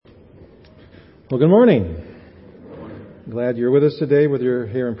Well, good morning. Glad you're with us today, whether you're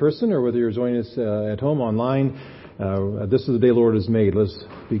here in person or whether you're joining us at home online. This is the day the Lord has made. Let's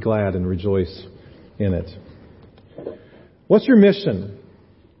be glad and rejoice in it. What's your mission?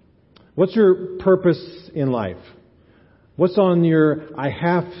 What's your purpose in life? What's on your I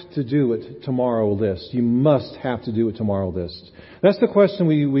have to do it tomorrow list? You must have to do it tomorrow list. That's the question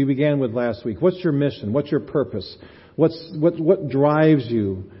we began with last week. What's your mission? What's your purpose? What drives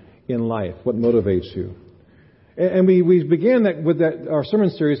you in life? What motivates you? And we began our sermon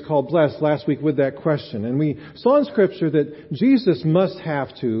series called Blessed last week with that question. And we saw in Scripture that Jesus must have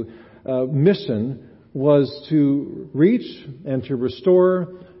to, mission was to reach and to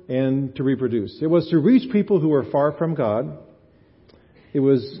restore and to reproduce. It was to reach people who were far from God. It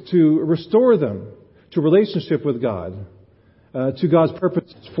was to restore them to relationship with God, to God's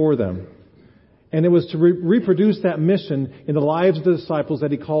purpose for them. And it was to reproduce that mission in the lives of the disciples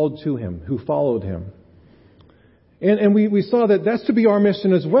that He called to Him, who followed Him. And we saw that that's to be our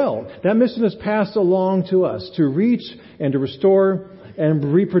mission as well. That mission is passed along to us, to reach and to restore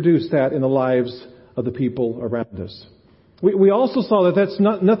and reproduce that in the lives of the people around us. We also saw that that's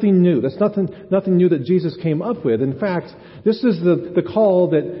nothing new. That's nothing new that Jesus came up with. In fact, this is the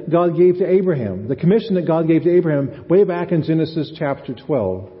call that God gave to Abraham, the commission that God gave to Abraham way back in Genesis chapter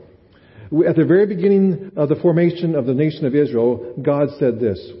 12. At the very beginning of the formation of the nation of Israel, God said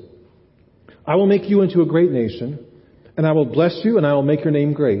this: I will make you into a great nation, and I will bless you, and I will make your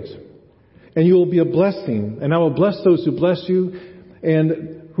name great. And you will be a blessing, and I will bless those who bless you,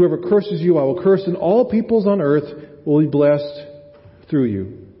 and whoever curses you, I will curse, and all peoples on earth will be blessed through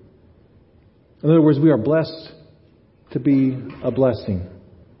you. In other words, we are blessed to be a blessing.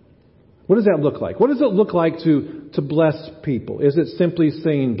 What does that look like? What does it look like to bless people? Is it simply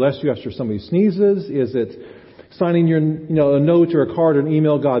saying bless you after somebody sneezes? Is it signing a note or a card or an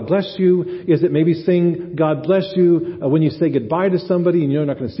email, God bless you? Is it maybe saying God bless you when you say goodbye to somebody and you're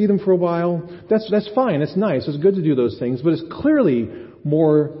not going to see them for a while? That's fine. It's nice. It's good to do those things, but it's clearly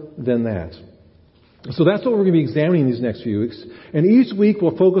more than that. So that's what we're going to be examining these next few weeks. And each week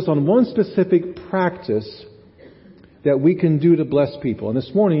we'll focus on one specific practice that we can do to bless people. And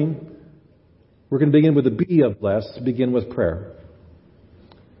this morning, we're going to begin with the B of bless, begin with prayer.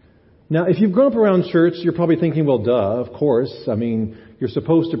 Now, if you've grown up around church, you're probably thinking, well, duh, of course. I mean, you're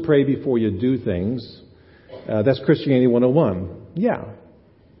supposed to pray before you do things. That's Christianity 101. Yeah.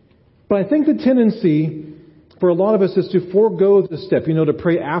 But I think the tendency for a lot of us is to forego the step, to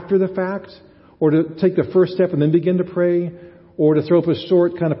pray after the fact, or to take the first step and then begin to pray, or to throw up a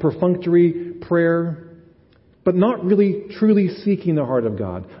short kind of perfunctory prayer, but not really truly seeking the heart of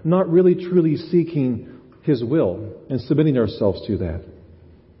God, not really truly seeking His will and submitting ourselves to that.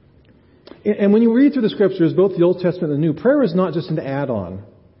 And when you read through the Scriptures, both the Old Testament and the New, prayer is not just an add-on.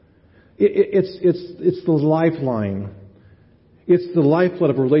 It's the lifeline. It's the lifeblood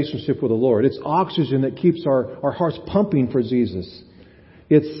of a relationship with the Lord. It's oxygen that keeps our hearts pumping for Jesus.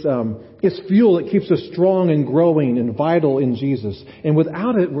 It's fuel that keeps us strong and growing and vital in Jesus. And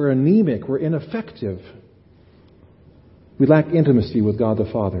without it, we're anemic. We're ineffective. We lack intimacy with God the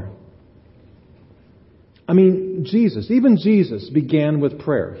Father. I mean, even Jesus began with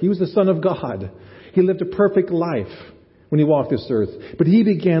prayer. He was the Son of God. He lived a perfect life when He walked this earth. But He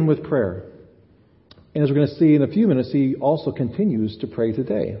began with prayer. And as we're going to see in a few minutes, He also continues to pray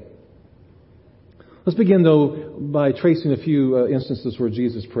today. Let's begin, though, by tracing a few instances where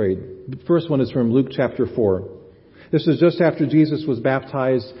Jesus prayed. The first one is from Luke chapter 4. This is just after Jesus was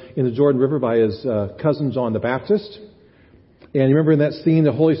baptized in the Jordan River by His cousin John the Baptist. And you remember in that scene,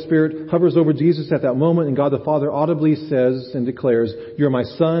 the Holy Spirit hovers over Jesus at that moment, and God the Father audibly says and declares, "You're my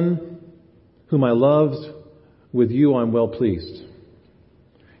Son, whom I loved. With you I'm well pleased."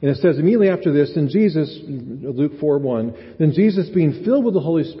 And it says immediately after this, then Jesus, Luke 4:1, then Jesus, being filled with the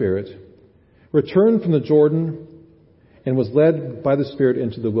Holy Spirit, returned from the Jordan and was led by the Spirit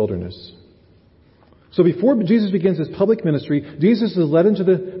into the wilderness. So before Jesus begins His public ministry, Jesus is led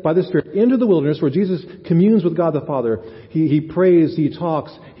by the Spirit into the wilderness where Jesus communes with God the Father. He prays, He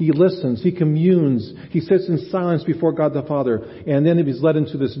talks, He listens, He communes, He sits in silence before God the Father, and then He's led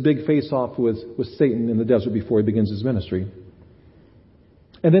into this big face-off with Satan in the desert before He begins His ministry.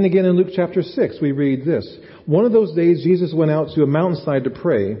 And then again in Luke chapter 6, we read this. One of those days, Jesus went out to a mountainside to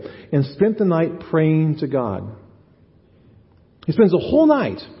pray and spent the night praying to God. He spends the whole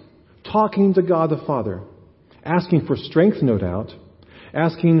night talking to God the Father, asking for strength, no doubt,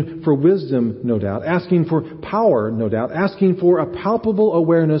 asking for wisdom, no doubt, asking for power, no doubt, asking for a palpable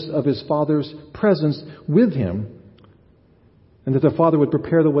awareness of His Father's presence with Him, and that the Father would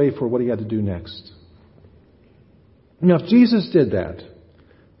prepare the way for what He had to do next. Now, if Jesus did that,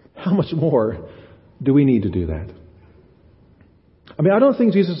 how much more Do we need to do that? I mean, I don't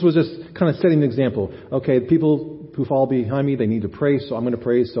think Jesus was just kind of setting an example. Okay, people who fall behind me, they need to pray, so I'm going to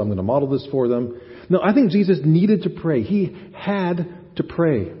pray, so I'm going to model this for them. No, I think Jesus needed to pray. He had to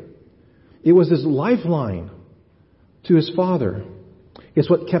pray. It was his lifeline to his Father. It's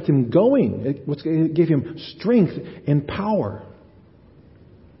what kept him going. It gave him strength and power.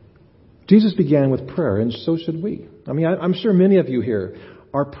 Jesus began with prayer, and so should we. I mean, I'm sure many of you here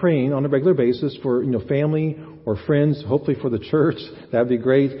are praying on a regular basis for family or friends, hopefully for the church. That would be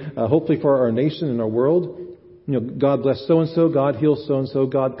great. Hopefully for our nation and our world. God bless so-and-so. God heal so-and-so.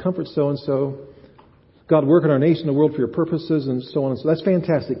 God comfort so-and-so. God work in our nation and the world for your purposes, and so on and so. That's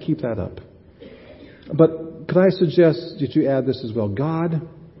fantastic. Keep that up. But could I suggest that you add this as well? God,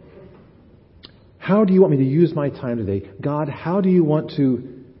 how do you want me to use my time today? God, how do you want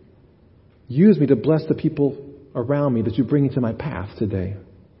to use me to bless the people around me that you bring into my path today?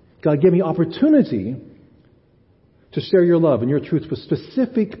 God, give me opportunity to share your love and your truth with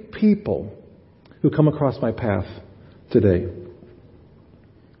specific people who come across my path today.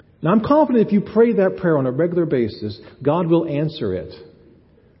 Now, I'm confident if you pray that prayer on a regular basis, God will answer it.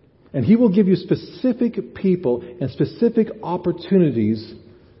 And He will give you specific people and specific opportunities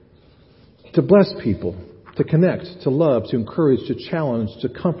to bless people, to connect, to love, to encourage, to challenge, to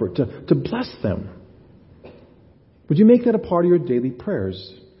comfort, to bless them. Would you make that a part of your daily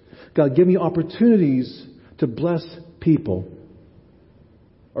prayers? God, give me opportunities to bless people.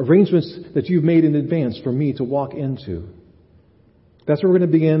 Arrangements that you've made in advance for me to walk into. That's where we're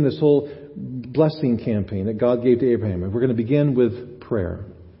going to begin this whole blessing campaign that God gave to Abraham. And we're going to begin with prayer.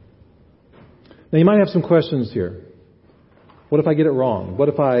 Now, you might have some questions here. What if I get it wrong? What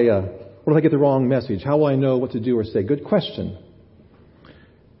if I get the wrong message? How will I know what to do or say? Good question.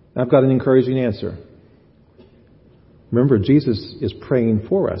 I've got an encouraging answer. Remember, Jesus is praying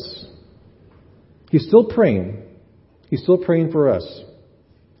for us. He's still praying. He's still praying for us.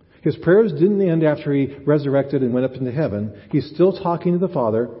 His prayers didn't end after He resurrected and went up into heaven. He's still talking to the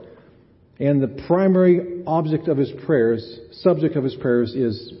Father. And the primary object of His prayers, subject of His prayers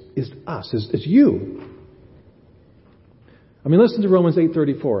is us, is you. I mean, listen to Romans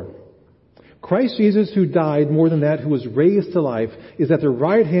 8:34. Christ Jesus, who died, more than that, who was raised to life, is at the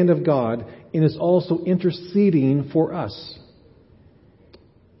right hand of God and is also interceding for us.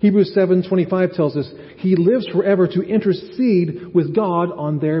 Hebrews 7:25 tells us He lives forever to intercede with God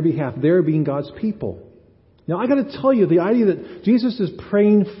on their behalf, their being God's people. Now, I got to tell you, the idea that Jesus is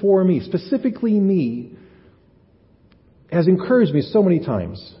praying for me, specifically me, has encouraged me so many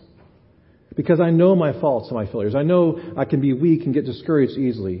times. Because I know my faults and my failures. I know I can be weak and get discouraged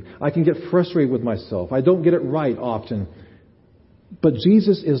easily. I can get frustrated with myself. I don't get it right often. But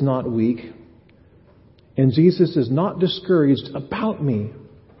Jesus is not weak. And Jesus is not discouraged about me.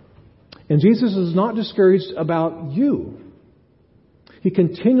 And Jesus is not discouraged about you. He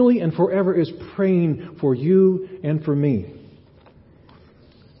continually and forever is praying for you and for me.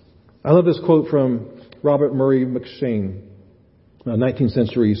 I love this quote from Robert Murray McCheyne, a 19th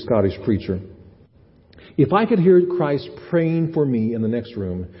century Scottish preacher. If I could hear Christ praying for me in the next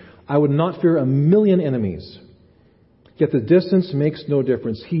room, I would not fear a million enemies. Yet the distance makes no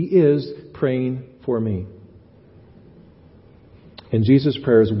difference. He is praying for me. And Jesus'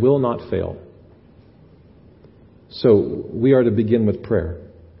 prayers will not fail. So we are to begin with prayer.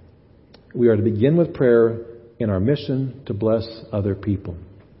 We are to begin with prayer in our mission to bless other people.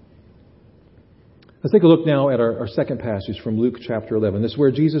 Let's take a look now at our second passage from Luke chapter 11. This is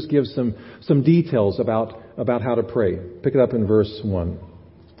where Jesus gives some details about how to pray. Pick it up in verse 1.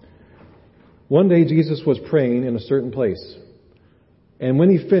 One day Jesus was praying in a certain place. And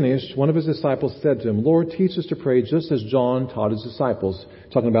when He finished, one of His disciples said to Him, Lord, teach us to pray just as John taught his disciples.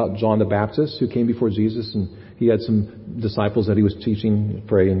 Talking about John the Baptist who came before Jesus, and he had some disciples that he was teaching,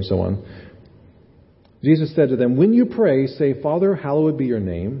 pray, and so on. Jesus said to them, when you pray, say, Father, hallowed be your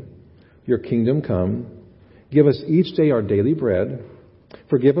name. Your kingdom come. Give us each day our daily bread.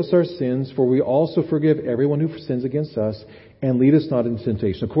 Forgive us our sins, for we also forgive everyone who sins against us. And lead us not into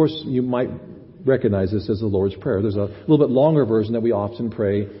temptation. Of course, you might recognize this as the Lord's Prayer. There's a little bit longer version that we often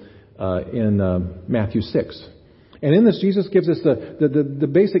pray in Matthew 6. And in this, Jesus gives us the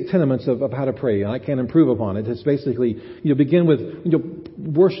basic tenements of how to pray. And I can't improve upon it. It's basically, begin with,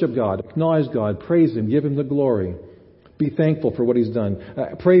 worship God, acknowledge God, praise Him, give Him the glory. Be thankful for what He's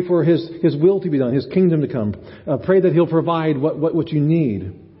done. Pray for His will to be done, His kingdom to come. Pray that He'll provide what you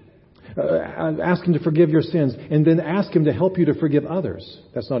need. Ask Him to forgive your sins, and then ask Him to help you to forgive others.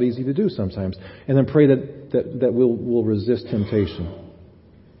 That's not easy to do sometimes. And then pray that we'll resist temptation.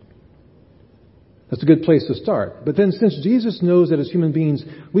 That's a good place to start. But then, since Jesus knows that as human beings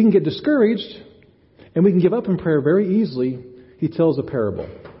we can get discouraged, And we can give up in prayer very easily. He tells a parable.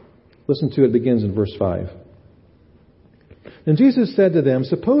 Listen to it. It begins in verse 5. Then Jesus said to them,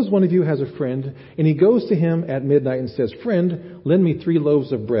 suppose one of you has a friend, and he goes to him at midnight and says, friend, lend me 3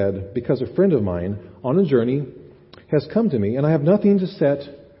 loaves of bread, because a friend of mine on a journey has come to me, and I have nothing to set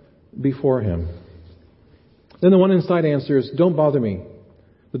before him. Then the one inside answers, don't bother me.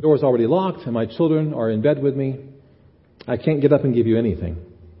 The door is already locked, and my children are in bed with me. I can't get up and give you anything.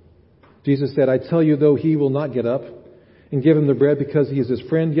 Jesus said, I tell you, though he will not get up and give him the bread because he is his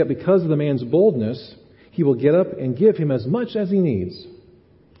friend, yet because of the man's boldness, he will get up and give him as much as he needs.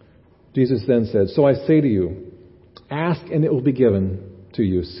 Jesus then said, so I say to you, ask and it will be given to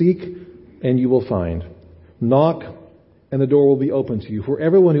you. Seek and you will find. Knock and the door will be open to you. For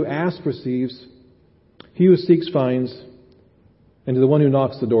everyone who asks receives. He who seeks finds. And to the one who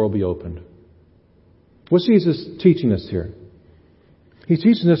knocks, the door will be opened. What's Jesus teaching us here? He's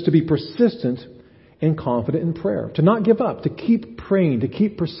teaching us to be persistent and confident in prayer. To not give up. To keep praying. To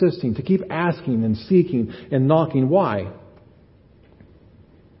keep persisting. To keep asking and seeking and knocking. Why?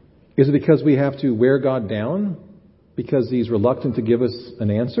 Is it because we have to wear God down? Because He's reluctant to give us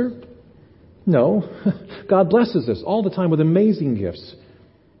an answer? No. God blesses us all the time with amazing gifts.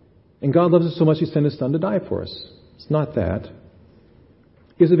 And God loves us so much He sent His Son to die for us. It's not that.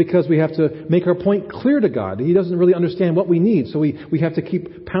 Is it because we have to make our point clear to God? He doesn't really understand what we need, so we have to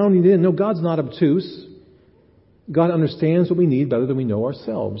keep pounding it in. No, God's not obtuse. God understands what we need better than we know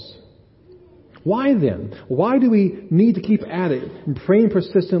ourselves. Why then? Why do we need to keep at it and praying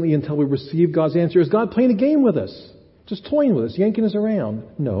persistently until we receive God's answer? Is God playing a game with us? Just toying with us, yanking us around?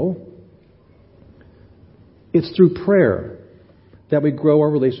 No. It's through prayer that we grow our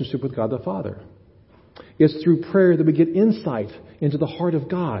relationship with God the Father. It's through prayer that we get insight into the heart of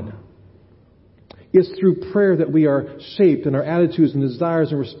God. It's through prayer that we are shaped and our attitudes and desires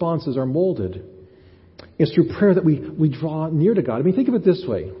and responses are molded. It's through prayer that we draw near to God. I mean, think of it this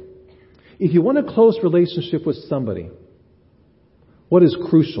way. If you want a close relationship with somebody, what is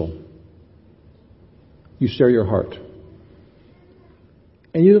crucial? You share your heart.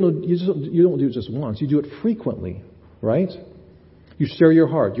 And you don't do it just once. You do it frequently, right? You share your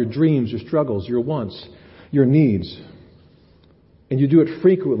heart, your dreams, your struggles, your wants, your needs. And you do it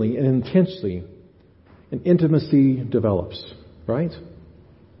frequently and intensely. And intimacy develops, right?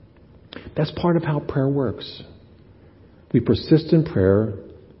 That's part of how prayer works. We persist in prayer,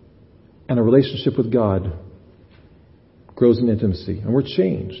 and a relationship with God grows in intimacy. And we're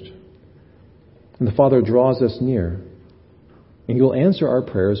changed. And the Father draws us near. And He will answer our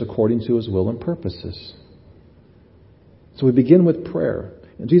prayers according to His will and purposes. So we begin with prayer.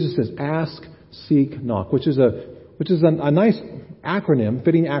 And Jesus says, ask, seek, knock, which is a nice acronym,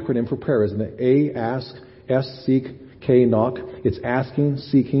 fitting acronym for prayer, isn't it? A, ask, S, seek, K, knock. It's asking,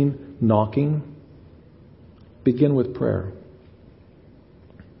 seeking, knocking. Begin with prayer.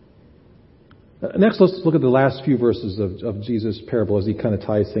 Next, let's look at the last few verses of Jesus' parable as He kind of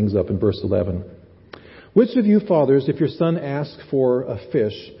ties things up in verse 11. Which of you fathers, if your son asks for a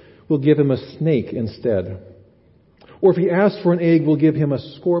fish, will give him a snake instead? Or if he asks for an egg, will give him a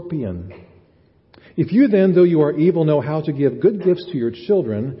scorpion? If you then, though you are evil, know how to give good gifts to your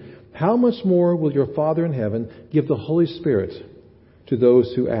children, how much more will your Father in heaven give the Holy Spirit to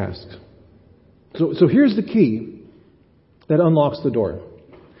those who ask? So here's the key that unlocks the door.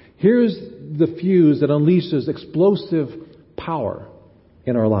 Here's the fuse that unleashes explosive power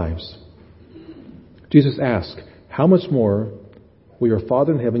in our lives. Jesus asked, how much more will your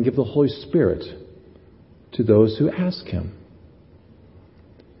Father in heaven give the Holy Spirit to those who ask Him?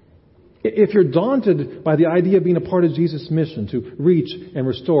 If you're daunted by the idea of being a part of Jesus' mission to reach and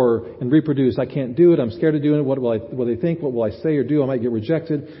restore and reproduce, I can't do it, I'm scared of doing it, what will they think, what will I say or do, I might get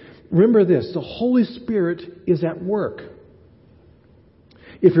rejected. Remember this, the Holy Spirit is at work.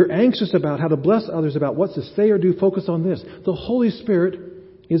 If you're anxious about how to bless others, about what to say or do, focus on this. The Holy Spirit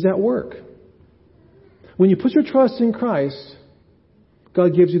is at work. When you put your trust in Christ,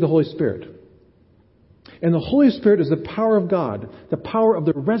 God gives you the Holy Spirit. And the Holy Spirit is the power of God, the power of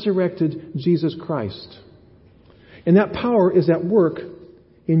the resurrected Jesus Christ. And that power is at work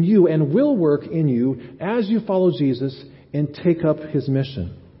in you and will work in you as you follow Jesus and take up His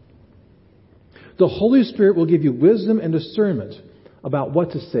mission. The Holy Spirit will give you wisdom and discernment about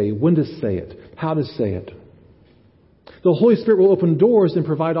what to say, when to say it, how to say it. The Holy Spirit will open doors and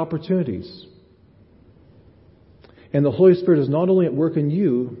provide opportunities. And the Holy Spirit is not only at work in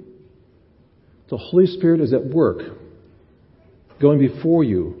you, the Holy Spirit is at work, going before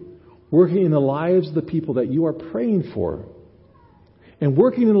you, working in the lives of the people that you are praying for, and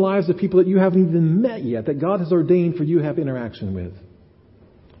working in the lives of people that you haven't even met yet, that God has ordained for you to have interaction with.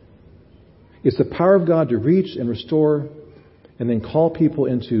 It's the power of God to reach and restore and then call people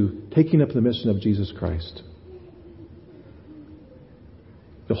into taking up the mission of Jesus Christ.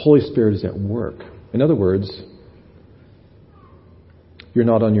 The Holy Spirit is at work. In other words, you're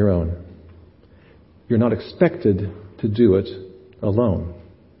not on your own. You're not expected to do it alone.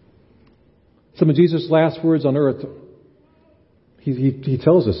 Some of Jesus' last words on earth, he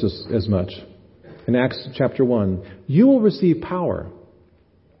tells us as much. In Acts chapter 1, you will receive power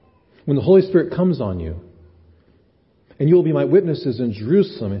when the Holy Spirit comes on you. And you will be my witnesses in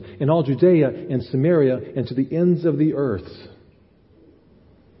Jerusalem, in all Judea and Samaria, and to the ends of the earth.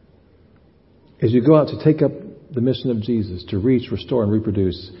 As you go out to take up the mission of Jesus, to reach, restore, and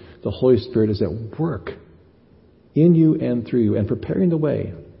reproduce, the Holy Spirit is at work in you and through you, and preparing the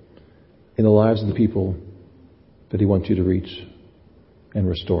way in the lives of the people that He wants you to reach and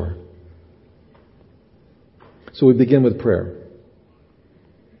restore. So we begin with prayer,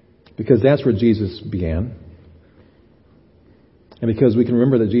 because that's where Jesus began. And because we can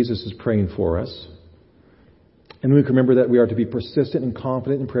remember that Jesus is praying for us. And we can remember that we are to be persistent and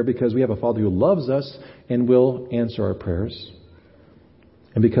confident in prayer because we have a Father who loves us and will answer our prayers.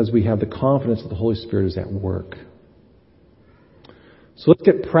 And because we have the confidence that the Holy Spirit is at work. So let's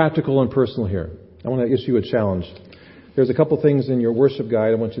get practical and personal here. I want to issue a challenge. There's a couple things in your worship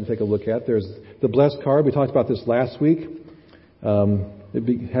guide I want you to take a look at. There's the BLESS card. We talked about this last week.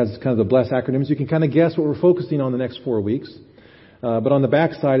 It has kind of the BLESS acronyms. You can kind of guess what we're focusing on the next 4 weeks. But on the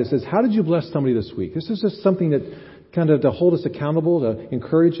back side, it says, how did you bless somebody this week? This is just something that kind of to hold us accountable, to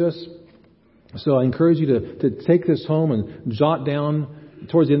encourage us. So I encourage you to take this home and jot down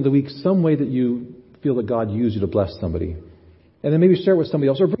towards the end of the week some way that you feel that God used you to bless somebody. And then maybe share it with somebody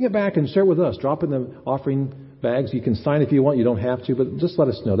else, or bring it back and share it with us. Drop it in the offering bags. You can sign if you want. You don't have to, but just let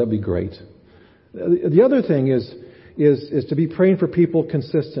us know. That'd be great. The other thing is to be praying for people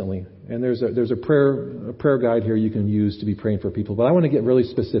consistently. And there's a prayer guide here you can use to be praying for people. But I want to get really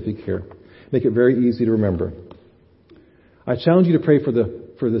specific here. Make it very easy to remember. I challenge you to pray for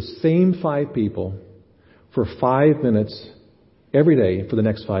the same 5 people for 5 minutes every day for the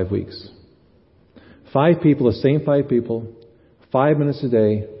next 5 weeks. 5 people, the same 5 people, 5 minutes a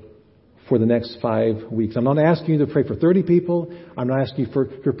day for the next 5 weeks. I'm not asking you to pray for 30 people. I'm not asking you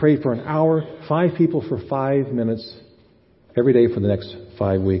to pray for an hour. 5 people for 5 minutes every day for the next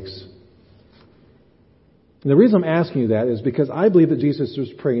 5 weeks. And the reason I'm asking you that is because I believe that Jesus is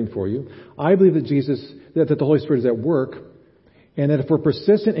praying for you. I believe that the Holy Spirit is at work. And that if we're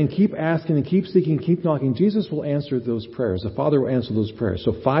persistent and keep asking and keep seeking, keep knocking, Jesus will answer those prayers. The Father will answer those prayers.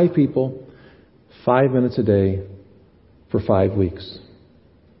 So 5 people, 5 minutes a day for 5 weeks.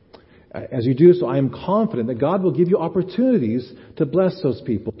 As you do so, I am confident that God will give you opportunities to bless those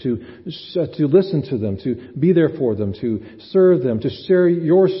people, to listen to them, to be there for them, to serve them, to share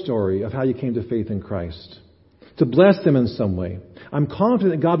your story of how you came to faith in Christ, to bless them in some way. I'm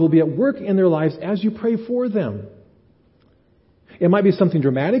confident that God will be at work in their lives as you pray for them. It might be something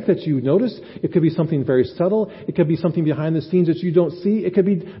dramatic that you notice. It could be something very subtle. It could be something behind the scenes that you don't see. It could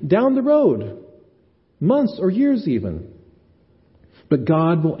be down the road, months or years even. But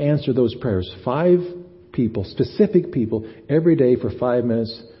God will answer those prayers. 5 people, specific people, every day for 5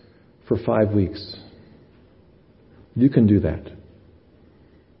 minutes for 5 weeks. You can do that.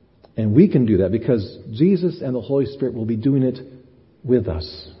 And we can do that because Jesus and the Holy Spirit will be doing it with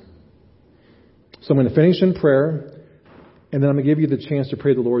us. So I'm going to finish in prayer, and then I'm going to give you the chance to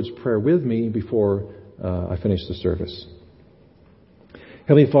pray the Lord's Prayer with me before I finish the service.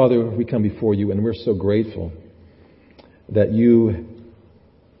 Heavenly Father, we come before you, and we're so grateful that you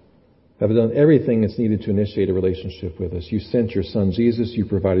have done everything that's needed to initiate a relationship with us. You sent your Son Jesus. You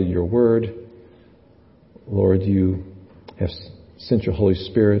provided your Word. Lord, you have sent your Holy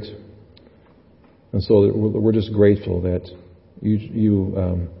Spirit. And so we're just grateful that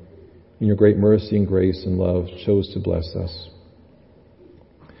you in your great mercy and grace and love, chose to bless us.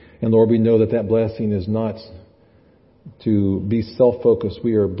 And Lord, we know that blessing is not to be self-focused.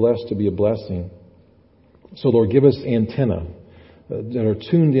 We are blessed to be a blessing. So Lord, give us antenna that are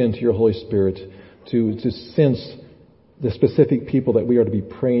tuned in to your Holy Spirit to sense the specific people that we are to be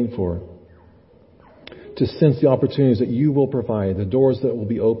praying for, to sense the opportunities that you will provide, the doors that will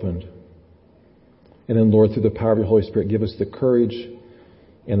be opened. And then, Lord, through the power of your Holy Spirit, give us the courage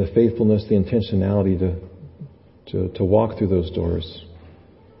and the faithfulness, the intentionality to walk through those doors,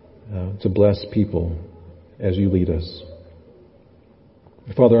 to bless people as you lead us.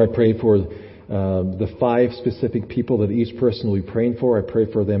 Father, I pray for the 5 specific people that each person will be praying for. I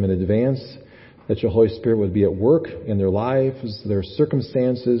pray for them in advance, that your Holy Spirit would be at work in their lives, their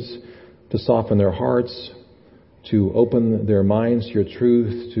circumstances, to soften their hearts, to open their minds to your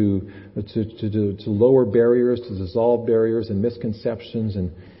truth, to lower barriers, to dissolve barriers and misconceptions,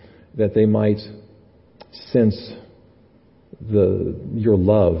 and that they might sense your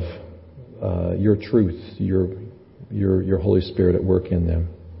love, your truth, your Holy Spirit at work in them.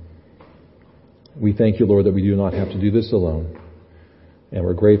 We thank you, Lord, that we do not have to do this alone. And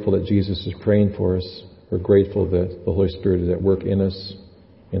we're grateful that Jesus is praying for us. We're grateful that the Holy Spirit is at work in us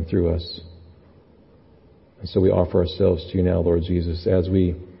and through us. And so we offer ourselves to you now, Lord Jesus, as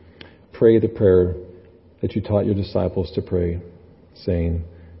we pray the prayer that you taught your disciples to pray, saying,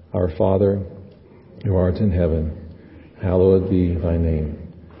 Our Father, who art in heaven, hallowed be thy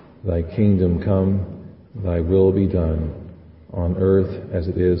name. Thy kingdom come, thy will be done, on earth as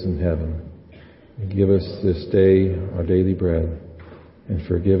it is in heaven. And give us this day our daily bread, and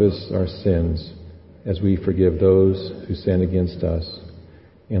forgive us our sins as we forgive those who sin against us.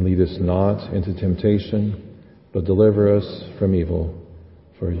 And lead us not into temptation, but deliver us from evil.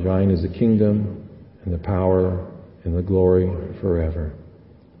 For thine is the kingdom, and the power, and the glory forever.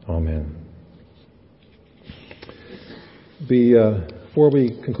 Amen. Before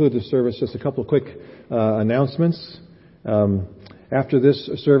we conclude the service, just a couple of quick announcements. After this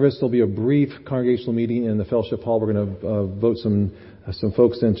service, there'll be a brief congregational meeting in the fellowship hall. We're going to vote some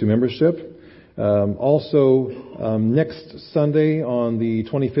folks into membership. Next Sunday on the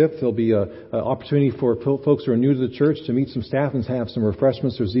 25th, there'll be an opportunity for folks who are new to the church to meet some staff and have some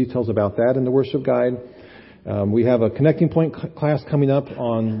refreshments. There's details about that in the worship guide. We have a Connecting Point class coming up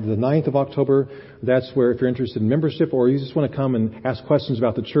on the 9th of October. That's where, if you're interested in membership or you just want to come and ask questions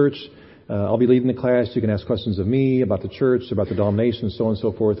about the church, I'll be leading the class. You can ask questions of me about the church, about the denomination, so on and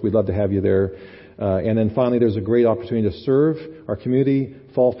so forth. We'd love to have you there. And then finally, there's a great opportunity to serve our community.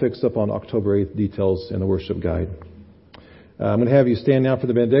 Fall Fix up on October 8th, details in the worship guide. I'm going to have you stand now for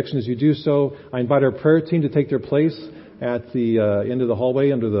the benediction. As you do so, I invite our prayer team to take their place at the end of the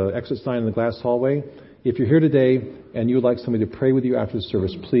hallway, under the exit sign in the glass hallway. If you're here today and you would like somebody to pray with you after the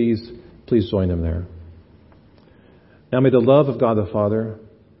service, please join them there. Now may the love of God the Father,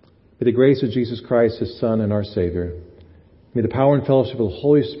 may the grace of Jesus Christ, His Son and our Savior, may the power and fellowship of the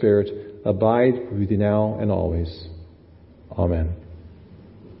Holy Spirit abide with you now and always. Amen.